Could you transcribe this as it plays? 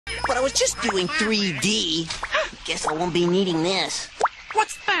but I was just doing 3D. Guess I won't be needing this.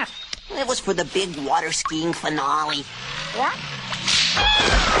 What's that? It was for the big water skiing finale. What?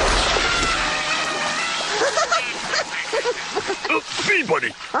 Bee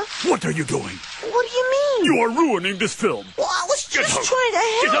Buddy, huh? What are you doing? What do you mean? You are ruining this film. Well, I was Get just out. trying to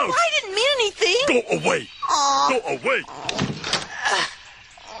Get help. out. I didn't mean anything. Go away. Go away.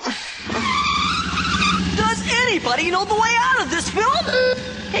 Does anybody know the way out of this film?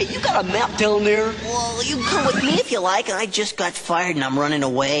 Hey, you got a map down there? Well, you can come with me if you like. I just got fired and I'm running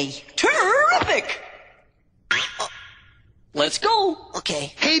away. Terrific! Let's go.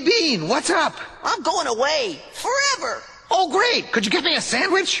 Okay. Hey, Bean, what's up? I'm going away. Forever. Oh, great. Could you get me a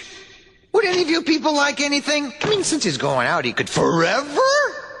sandwich? Would any of you people like anything? I mean, since he's going out, he could forever?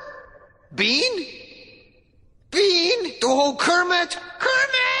 Bean? Bean? Oh, Kermit?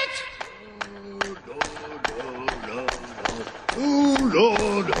 Kermit!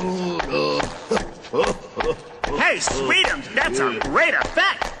 Hey, Sweetums, that's a great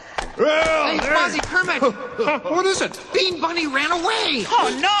effect. Hey, Fuzzy Kermit! What is it? Bean Bunny ran away! Oh,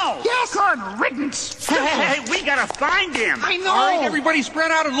 no! Yes! Good riddance! Hey, we gotta find him! I know! All right, everybody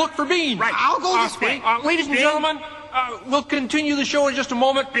spread out and look for Bean. Right. I'll go this way. Ladies and Bean? gentlemen, we'll continue the show in just a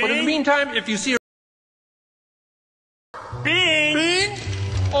moment. But in the Bean? meantime, if you see a... Bean! Bean?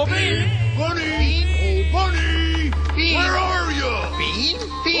 Oh, Bean! Bunny! Oh, Bunny! Bean. Where are you? Bean?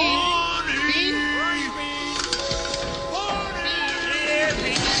 Bean? Bunny! Bean?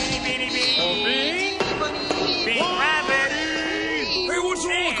 Bean Rabbit! Hey, what's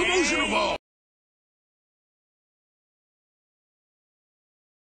all the commotion about?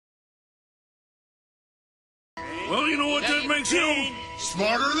 Well, you know what that makes him?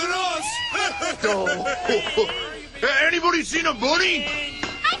 Smarter than us! Anybody seen a bunny?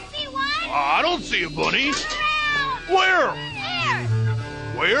 I see one. I don't see a bunny. Where? Where? There.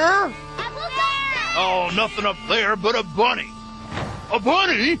 Where? Up there. Oh, nothing up there but a bunny. A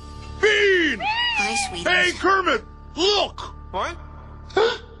bunny? Bean! Hi, sweetie. Hey, Kermit! Look! What?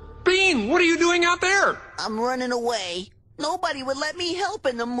 Bean, what are you doing out there? I'm running away. Nobody would let me help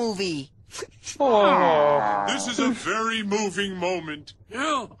in the movie. Oh. This is a very moving moment.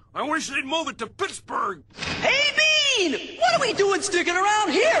 Yeah, I wish they'd move it to Pittsburgh. Hey, Bean! What are we doing sticking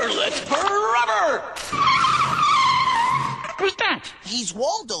around here? Let's forever! Who's that? He's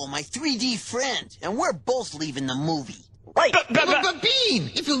Waldo, my 3D friend, and we're both leaving the movie. Right. But Bean,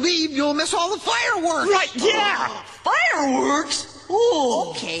 if you leave, you'll miss all the fireworks. Right, yeah! Fireworks? Ooh.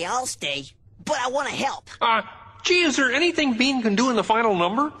 Okay, I'll stay, but I want to help. Gee, is there anything Bean can do in the final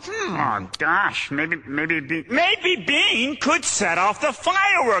number? Oh, gosh, maybe Bean could set off the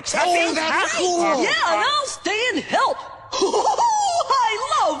fireworks. Oh, that's cool. Yeah, and I'll stay and help. I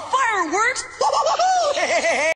love fireworks.